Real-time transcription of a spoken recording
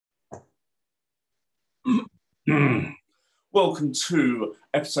Welcome to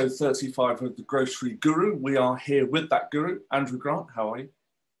episode 35 of The Grocery Guru. We are here with that guru, Andrew Grant. How are you?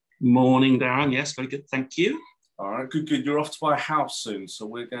 Morning, Darren. Yes, very good. Thank you. All right, good. You're off to buy a house soon, so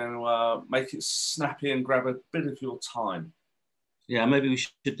we're going to make it snappy and grab a bit of your time. Yeah, maybe we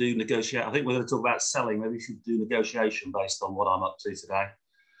should do negotiate. I think we're going to talk about selling. Maybe we should do negotiation based on what I'm up to today.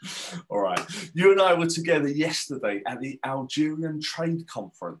 All right. You and I were together yesterday at the Algerian Trade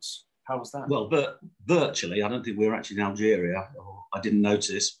Conference. How was that? Well, virtually. I don't think we were actually in Algeria. I didn't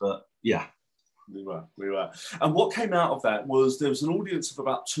notice, but yeah. We were. And what came out of that was there was an audience of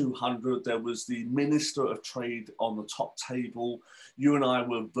about 200. There was the Minister of Trade on the top table. You and I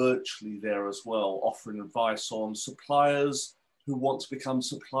were virtually there as well, offering advice on suppliers who want to become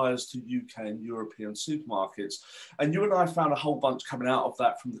suppliers to UK and European supermarkets. And you and I found a whole bunch coming out of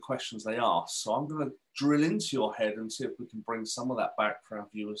that from the questions they asked. So I'm going to drill into your head and see if we can bring some of that back for our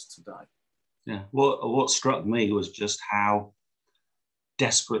viewers today. Yeah. What struck me was just how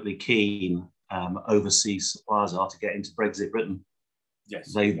desperately keen overseas suppliers are to get into Brexit Britain.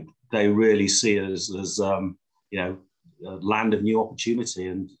 Yes. They really see us as a land of new opportunity,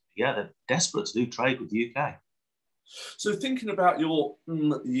 and yeah, they're desperate to do trade with the UK. So thinking about your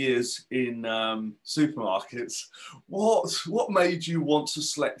years in supermarkets, what made you want to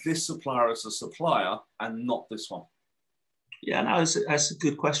select this supplier as a supplier and not this one? Yeah, no, that's a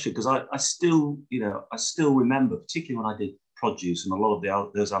good question, because I still remember, particularly when I did produce, and a lot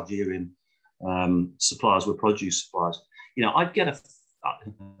of those Algerian suppliers were produce suppliers. You know, I'd get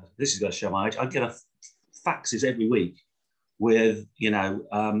this is going to show my age. I'd get faxes every week with, we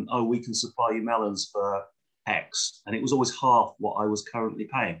can supply you melons for X, and it was always half what I was currently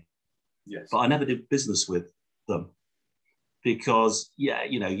paying. Yes. But I never did business with them because,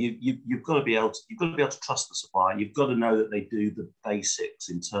 you've got to be able to trust the supplier. You've got to know that they do the basics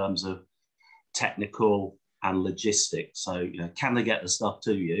in terms of technical and logistics. So, can they get the stuff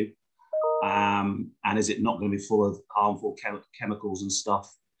to you? And is it not going to be full of harmful chemicals and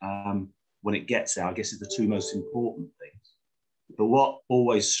stuff when it gets there? I guess is the two most important things. But what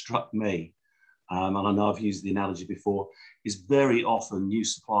always struck me, and I know I've used the analogy before, is very often new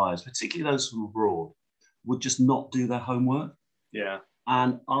suppliers, particularly those from abroad, would just not do their homework. Yeah.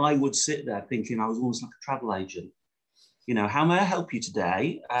 And I would sit there thinking I was almost like a travel agent. How may I help you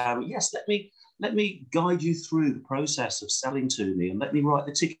today? Yes, let me guide you through the process of selling to me, and let me write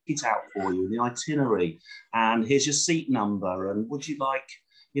the ticket out for you, and the itinerary, and here's your seat number, and would you like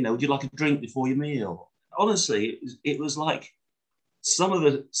a drink before your meal? Honestly, it was like some of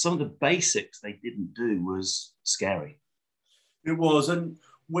the basics they didn't do was scary. It was. And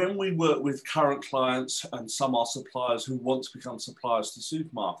when we work with current clients, and some are suppliers who want to become suppliers to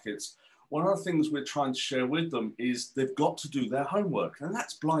supermarkets, one of the things we're trying to share with them is they've got to do their homework. And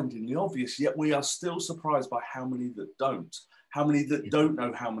that's blindingly obvious, yet we are still surprised by how many that don't. How many that don't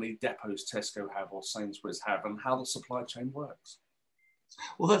know how many depots Tesco have or Sainsbury's have, and how the supply chain works.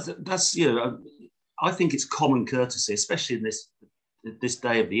 Well, that's I think it's common courtesy, especially in this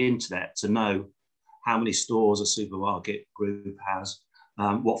day of the internet, to know how many stores a supermarket group has,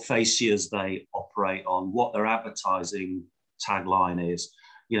 what fascias they operate on, what their advertising tagline is.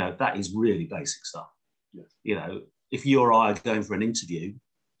 That is really basic stuff. Yes. If you or I are going for an interview,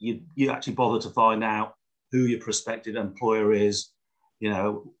 you actually bother to find out who your prospective employer is,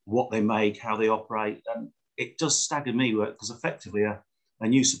 what they make, how they operate. And it does stagger me, because effectively a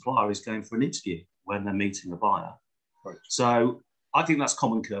new supplier is going for an interview when they're meeting a buyer. Right. So I think that's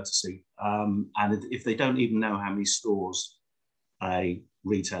common courtesy. And if they don't even know how many stores a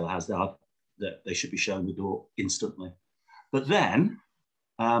retailer has, that they should be shown the door instantly. But then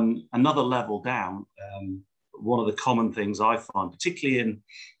another level down, one of the common things I find, particularly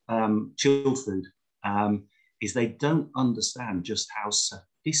in chilled food, is they don't understand just how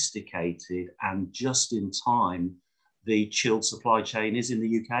sophisticated and just in time the chilled supply chain is in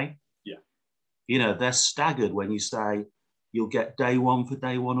the UK. Yeah. They're staggered when you say you'll get day one for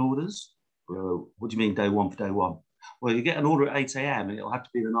day one orders. What do you mean day one for day one? Well, you get an order at 8 a.m. and it'll have to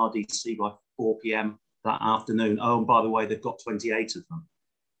be in an RDC by 4 p.m. that afternoon. Oh, and by the way, they've got 28 of them.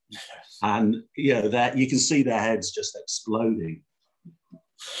 Yes. And that you can see their heads just exploding.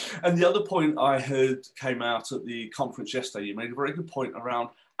 And the other point I heard came out at the conference yesterday, you made a very good point around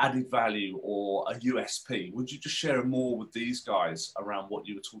added value or a USP. Would you just share more with these guys around what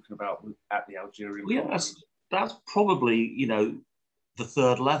you were talking about at the Algerian conference? That's probably, the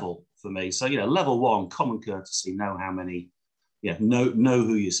third level for me. So, level one, common courtesy, know how many, know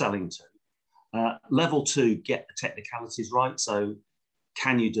who you're selling to. Level two, get the technicalities right. So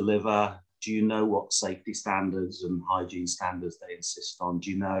can you deliver? Do you know what safety standards and hygiene standards they insist on? Do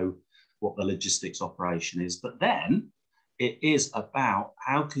you know what the logistics operation is. But then it is about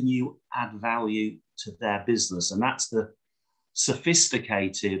how can you add value to their business, and that's the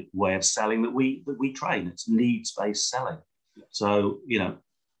sophisticated way of selling that we train. It's needs-based selling. So, you know,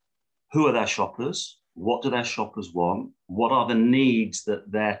 who are their shoppers? What do their shoppers want? What are the needs that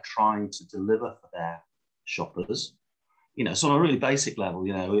they're trying to deliver for their shoppers? You know, so on a really basic level,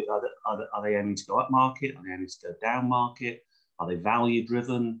 you know, are they aiming to go up market? Are they aiming to go down market? Are they value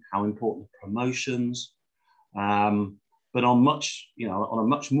driven? How important are promotions? But on a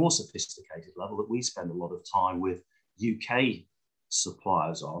much more sophisticated level that we spend a lot of time with UK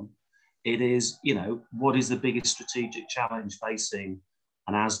suppliers on, it is, you know, what is the biggest strategic challenge facing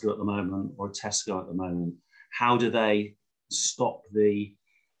an Asda at the moment or a Tesco at the moment? How do they stop the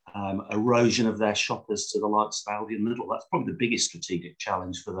erosion of their shoppers to the likes of Aldi and Lidl? That's probably the biggest strategic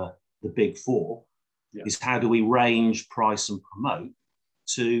challenge for the big four, is how do we range, price and promote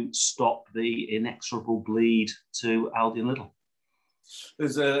to stop the inexorable bleed to Aldi and Lidl?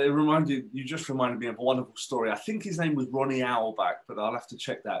 You just reminded me of a wonderful story. I think his name was Ronnie Auerbach, but I'll have to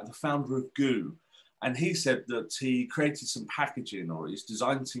check that. The founder of Goo. And he said that he created some packaging, or his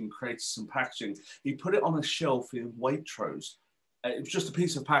design team created some packaging. He put it on a shelf in Waitrose. It was just a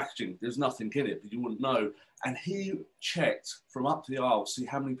piece of packaging. There's nothing in it, but you wouldn't know. And he checked from up the aisle, see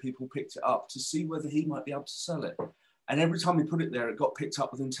how many people picked it up to see whether he might be able to sell it. And every time he put it there, it got picked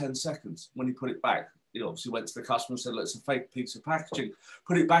up within 10 seconds. When he put it back, he obviously went to the customer and said, look, it's a fake piece of packaging.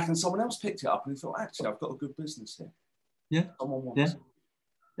 Put it back and someone else picked it up. And he thought, actually, I've got a good business here. Yeah. Someone wants it.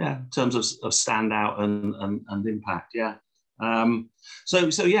 Yeah, in terms of standout and impact, yeah.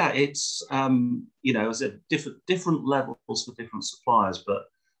 So yeah, it's you know, as I said, different levels for different suppliers, but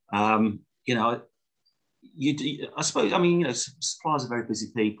you know, I suppose, I mean, you know, suppliers are very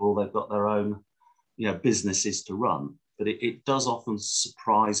busy people. They've got their own, you know, businesses to run, but it does often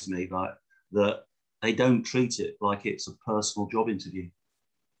surprise me that they don't treat it like it's a personal job interview.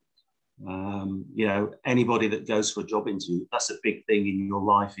 You know, anybody that goes for a job interview, that's a big thing in your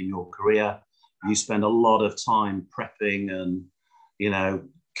life, in your career. You spend a lot of time prepping and, you know,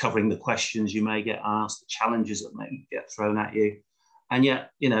 covering the questions you may get asked, the challenges that may get thrown at you. And yet,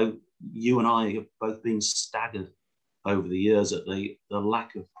 you know, you and I have both been staggered over the years at the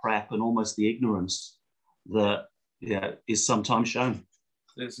lack of prep and almost the ignorance that, you know, is sometimes shown.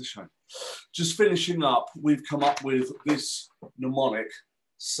 There's a shame. Just finishing up, we've come up with this mnemonic,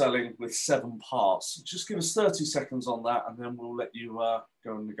 selling with 7 parts. Just give us 30 seconds on that, and then we'll let you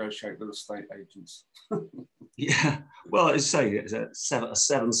go and negotiate with estate agents. Yeah, well, it's a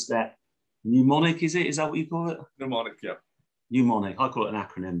 7-step mnemonic, is it? Is that what you call it? Mnemonic, yeah. Mnemonic. I call it an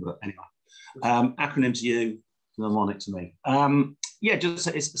acronym, but anyway. Acronym to you, mnemonic to me. Yeah, just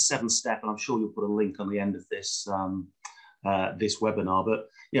it's a 7-step, and I'm sure you'll put a link on the end of this this webinar. But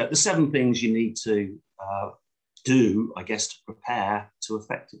yeah, the 7 things you need to do, I guess, to prepare to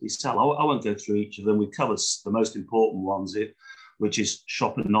effectively sell. I won't go through each of them. We've covered the most important ones, which is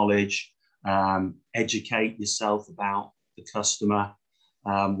shopper knowledge, educate yourself about the customer,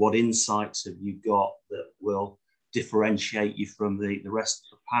 what insights have you got that will differentiate you from the rest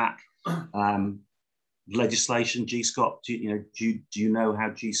of the pack. Legislation, G-SCOT, do you know how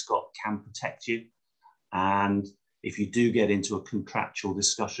G-SCOT can protect you? And if you do get into a contractual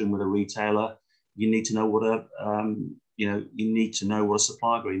discussion with a retailer, you need to know what a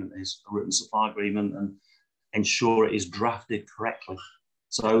supply agreement is, a written supply agreement, and ensure it is drafted correctly.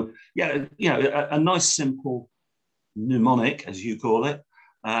 So yeah, you know, a nice simple mnemonic, as you call it.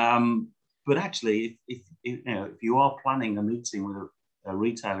 But actually, if you are planning a meeting with a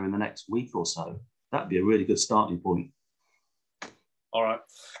retailer in the next week or so, that'd be a really good starting point. All right,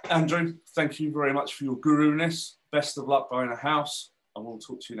 Andrew, thank you very much for your guru-ness. Best of luck buying a house, and we'll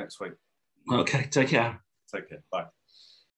talk to you next week. Okay, take care. Take care. Bye.